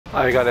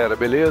Aí galera,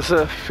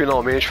 beleza?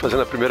 Finalmente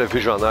fazendo a primeira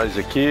videoanálise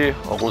aqui.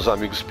 Alguns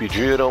amigos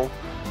pediram,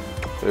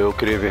 eu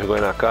criei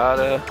vergonha na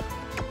cara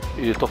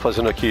e tô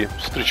fazendo aqui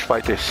Street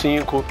Fighter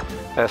V.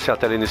 Essa é a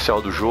tela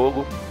inicial do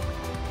jogo.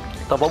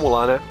 Então vamos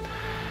lá, né?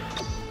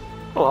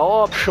 Vamos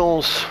lá,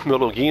 Options, meu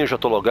login, já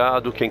tô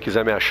logado. Quem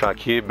quiser me achar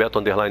aqui,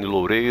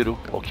 Beto_Loureiro,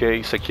 ok?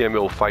 Isso aqui é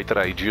meu Fighter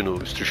ID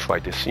no Street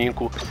Fighter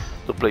V.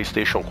 No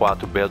PlayStation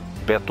 4,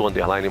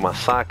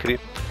 Beto_Massacre.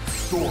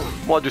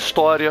 Modo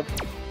história.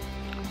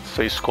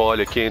 Você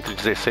escolhe aqui entre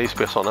 16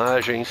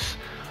 personagens.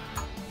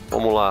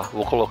 Vamos lá,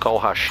 vou colocar o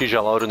Rashid e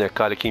a Laura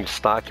Necari aqui em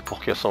destaque,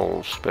 porque são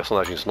os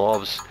personagens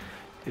novos.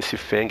 Esse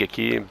Feng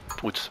aqui,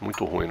 putz,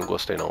 muito ruim, não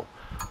gostei não.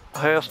 O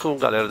resto, a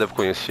galera deve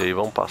conhecer aí,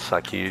 vamos passar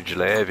aqui de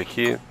leve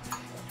aqui.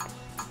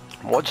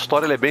 O modo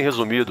história ele é bem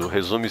resumido,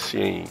 resume-se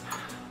em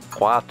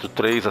 4,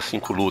 3 a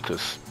 5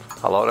 lutas.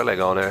 A Laura é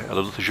legal, né?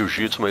 Ela luta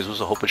jiu-jitsu, mas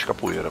usa roupa de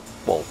capoeira.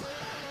 Bom,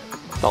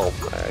 então,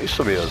 é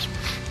isso mesmo.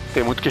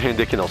 Tem muito que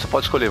render aqui não. Você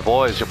pode escolher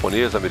voz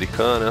japonesa,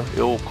 americana.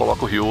 Eu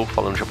coloco o Ryu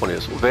falando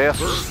japonês. O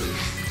Versus,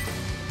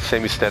 sem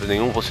mistério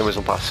nenhum, você é mais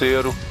um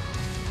parceiro.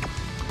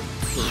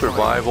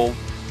 Survival,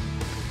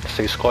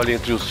 você escolhe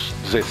entre os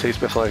 16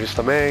 personagens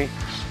também.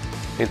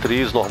 Entre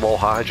isso, normal,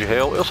 hard,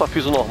 hell. Eu só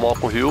fiz o normal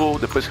com o Ryu.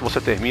 Depois que você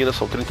termina,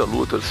 são 30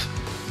 lutas.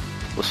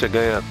 Você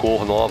ganha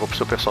cor nova pro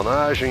seu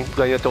personagem.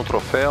 Ganha até um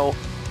troféu.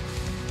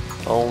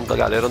 Então, da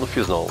galera eu não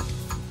fiz não.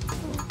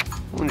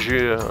 Um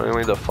dia eu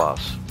ainda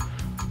faço.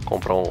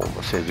 Comprar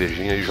uma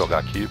cervejinha e jogar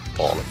aqui,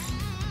 bola.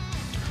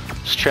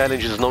 Os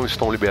challenges não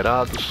estão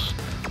liberados.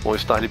 Vão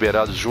estar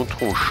liberados junto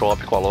com o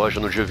shop, com a loja,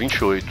 no dia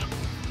 28.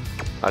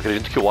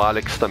 Acredito que o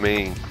Alex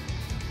também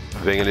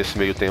venha nesse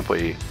meio tempo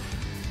aí.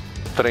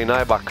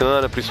 Treinar é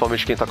bacana,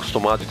 principalmente quem está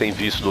acostumado e tem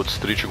visto do outro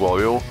Street igual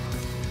eu.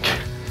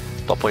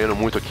 Tô apanhando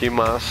muito aqui,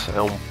 mas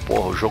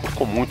o jogo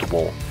ficou muito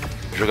bom.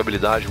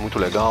 Jogabilidade muito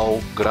legal,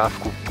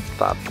 gráfico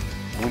tá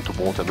muito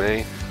bom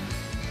também.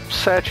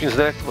 Settings,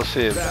 né, que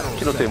você...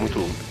 Aqui não tem muito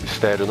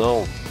mistério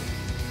não.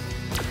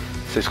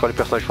 Você escolhe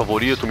personagem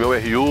favorito, meu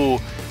Ryu,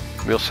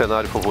 meu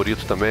cenário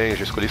favorito também,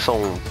 já escolhi,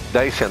 são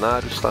 10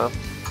 cenários, tá?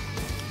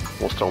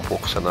 Vou mostrar um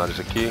pouco os cenários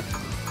aqui.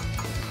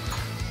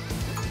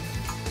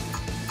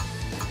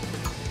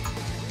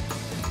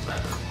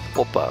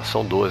 Opa,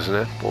 são 12,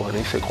 né? Porra,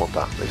 nem sei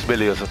contar, mas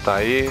beleza, tá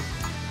aí.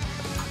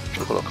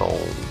 Deixa eu colocar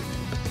um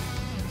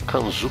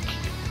Kanzuki,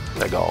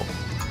 legal.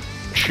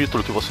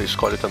 Título que você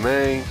escolhe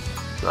também.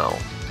 Não,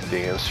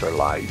 The Answer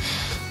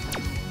Lies.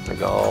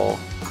 Legal.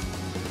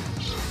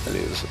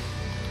 Beleza.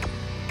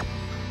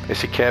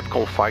 Esse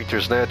Capcom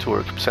Fighters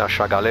Network, pra você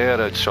achar a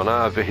galera,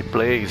 adicionar, ver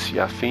replays e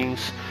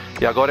afins.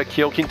 E agora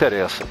aqui é o que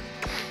interessa.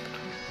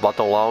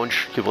 Battle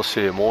Lounge, que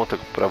você monta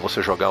para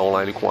você jogar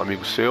online com um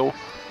amigo seu.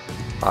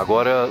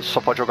 Agora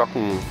só pode jogar com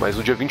um, mas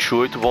no dia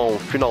 28 vão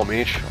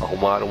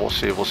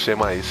ser você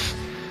mais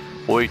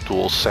 8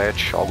 ou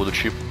 7, algo do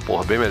tipo.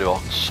 Porra, bem melhor.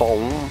 Só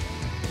um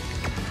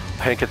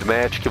Ranked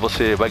Match que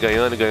você vai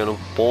ganhando e ganhando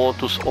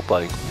pontos.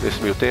 Opa, nesse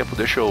meio tempo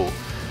deixa eu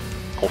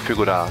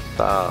configurar.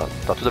 Tá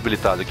tudo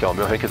habilitado aqui, ó.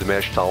 Meu Ranked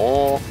Match tá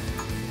on.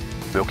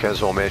 Meu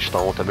Casual Match tá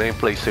on também.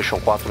 PlayStation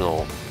 4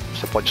 não.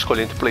 Você pode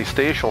escolher entre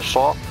PlayStation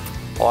só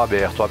ou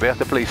aberto. O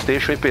aberto é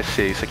PlayStation e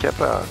PC. Isso aqui é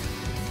pra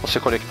você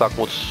conectar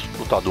com outros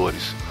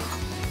lutadores.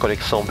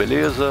 Conexão,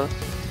 beleza.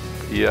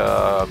 E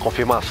a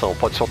confirmação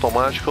pode ser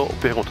automática ou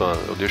perguntando.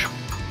 Eu deixo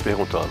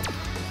perguntando.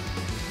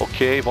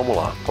 Ok, vamos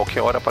lá.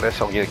 Qualquer hora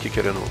aparece alguém aqui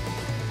querendo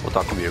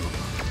lutar comigo.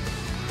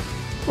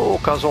 O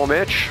Casual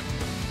Match,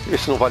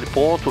 esse não vale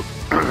ponto.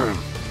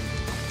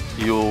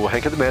 E o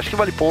Ranked Match que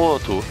vale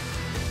ponto.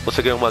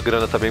 Você ganha uma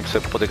grana também para você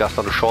poder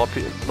gastar no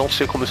shopping. Não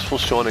sei como isso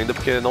funciona ainda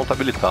porque não está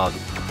habilitado.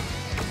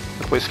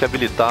 Depois que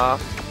habilitar,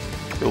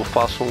 eu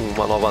faço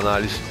uma nova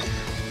análise.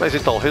 Mas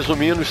então,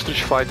 resumindo,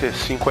 Street Fighter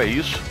V é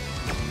isso.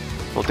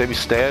 Não tem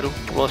mistério.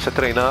 O lance é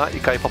treinar e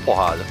cair pra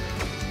porrada.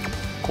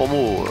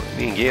 Como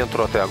ninguém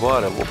entrou até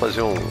agora, vou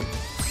fazer um...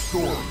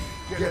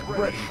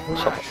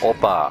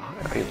 Opa,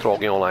 entrou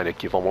alguém online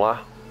aqui, vamos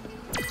lá.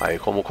 Aí,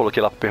 como eu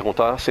coloquei lá pra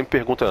perguntar, sempre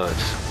pergunta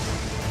antes.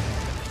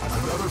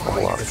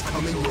 Vamos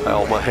lá. É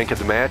uma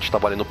Ranked Match, tá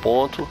valendo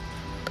ponto.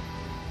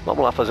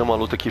 Vamos lá fazer uma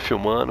luta aqui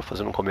filmando,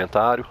 fazendo um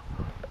comentário.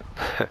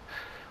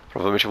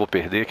 Provavelmente eu vou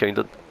perder, que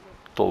ainda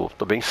tô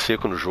bem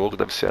seco no jogo,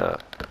 deve ser a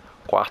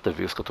 4ª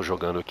vez que eu tô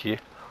jogando aqui.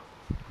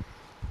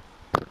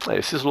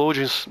 Esses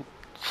loadings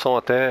são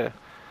até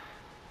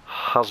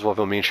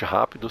razoavelmente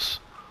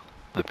rápidos.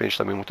 Depende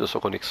também muito da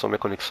sua conexão. Minha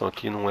conexão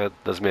aqui não é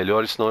das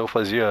melhores, senão eu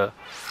fazia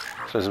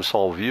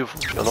transmissão ao vivo.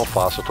 Eu não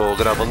faço, eu tô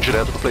gravando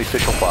direto do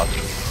PlayStation 4.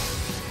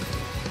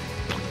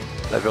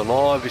 Level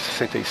 9,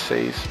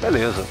 66,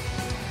 beleza.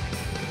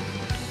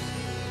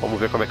 Vamos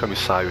ver como é que eu me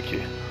saio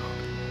aqui.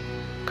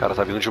 O cara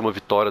tá vindo de uma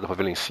vitória, dá pra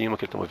ver lá em cima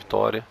que ele tem uma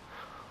vitória.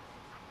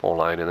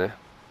 Online, né?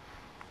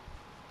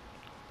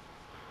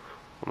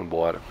 Vamos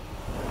embora.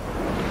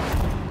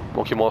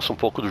 Bom que mostra um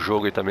pouco do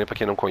jogo aí também pra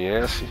quem não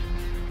conhece.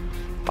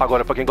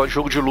 Agora, pra quem gosta de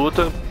jogo de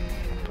luta,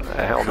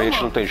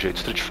 realmente não tem jeito.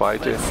 Street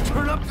Fighter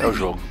é o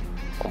jogo.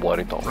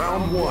 Vambora então.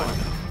 Vamos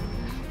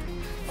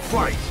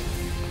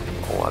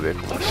lá ver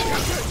como vai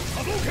ser.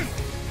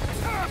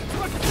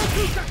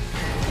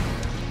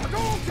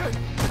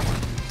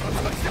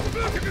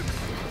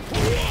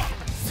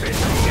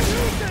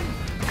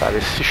 Cara,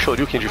 esse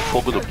Shoryuken de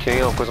fogo do Ken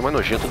é a coisa mais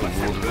nojenta do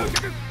mundo,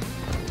 viu?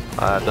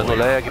 Ah, dando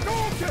lag.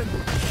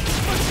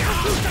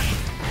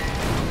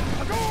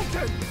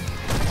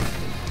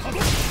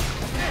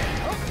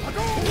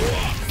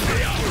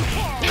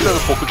 Tirando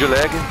um pouco de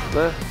lag,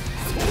 né?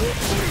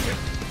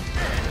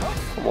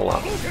 Vamos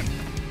lá.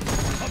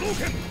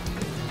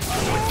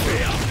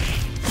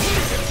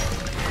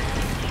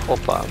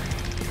 Opa.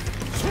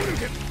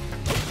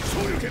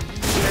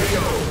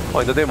 Ó,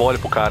 ainda dei mole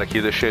pro cara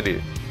aqui, deixei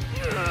ele...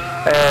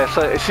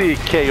 esse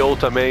KO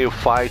também, o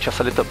fight,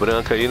 essa letra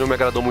branca aí não me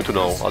agradou muito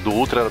não. A do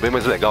Ultra era bem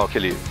mais legal,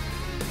 aquele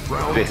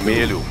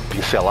vermelho,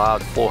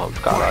 pincelado, porra, do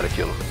caralho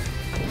aquilo.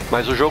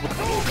 Mas o jogo,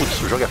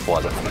 putz, o jogo é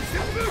foda.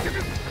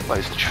 Mas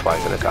Street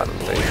Fighter, né, cara,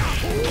 não tem...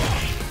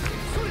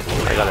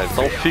 Aí galera,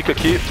 então fica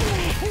aqui.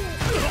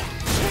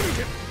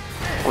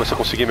 Vamos ver se eu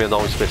conseguir emendar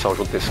um especial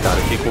junto desse cara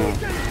aqui com...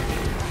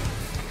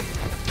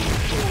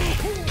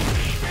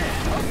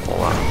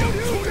 Vamos lá.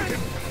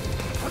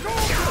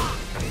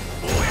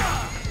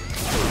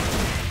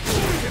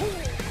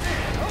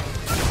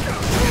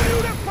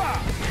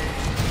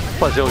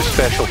 Fazer um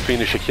special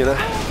finish aqui, né?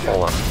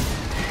 Vamos lá.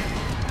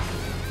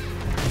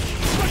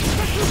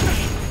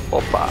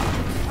 Opa.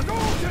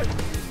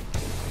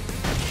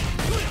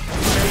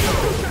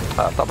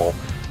 Ah, tá bom.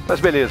 Mas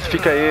beleza,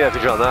 fica aí a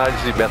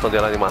videoanálise, Beta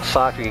Underline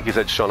Massacre. Quem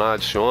quiser adicionar,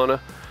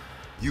 adiciona.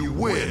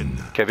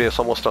 Quer ver? É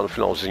só mostrar no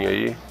finalzinho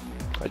aí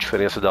a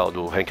diferença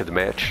do Ranked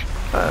Match.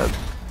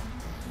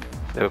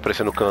 Deve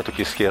aparecer no canto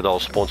aqui esquerdo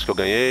os pontos que eu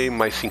ganhei,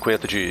 mais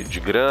 50 de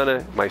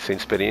grana, mais 100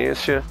 de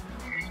experiência.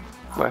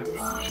 Ué.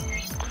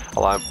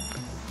 Olha lá.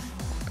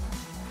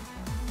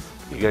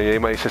 E ganhei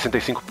mais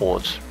 65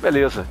 pontos.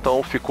 Beleza,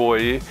 então ficou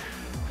aí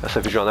essa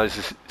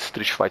videoanálise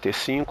Street Fighter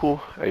V.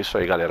 É isso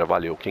aí, galera,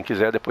 valeu. Quem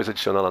quiser depois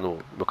adiciona lá no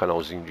meu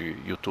canalzinho de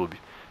YouTube.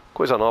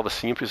 Coisa nova,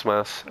 simples,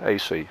 mas é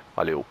isso aí,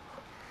 valeu.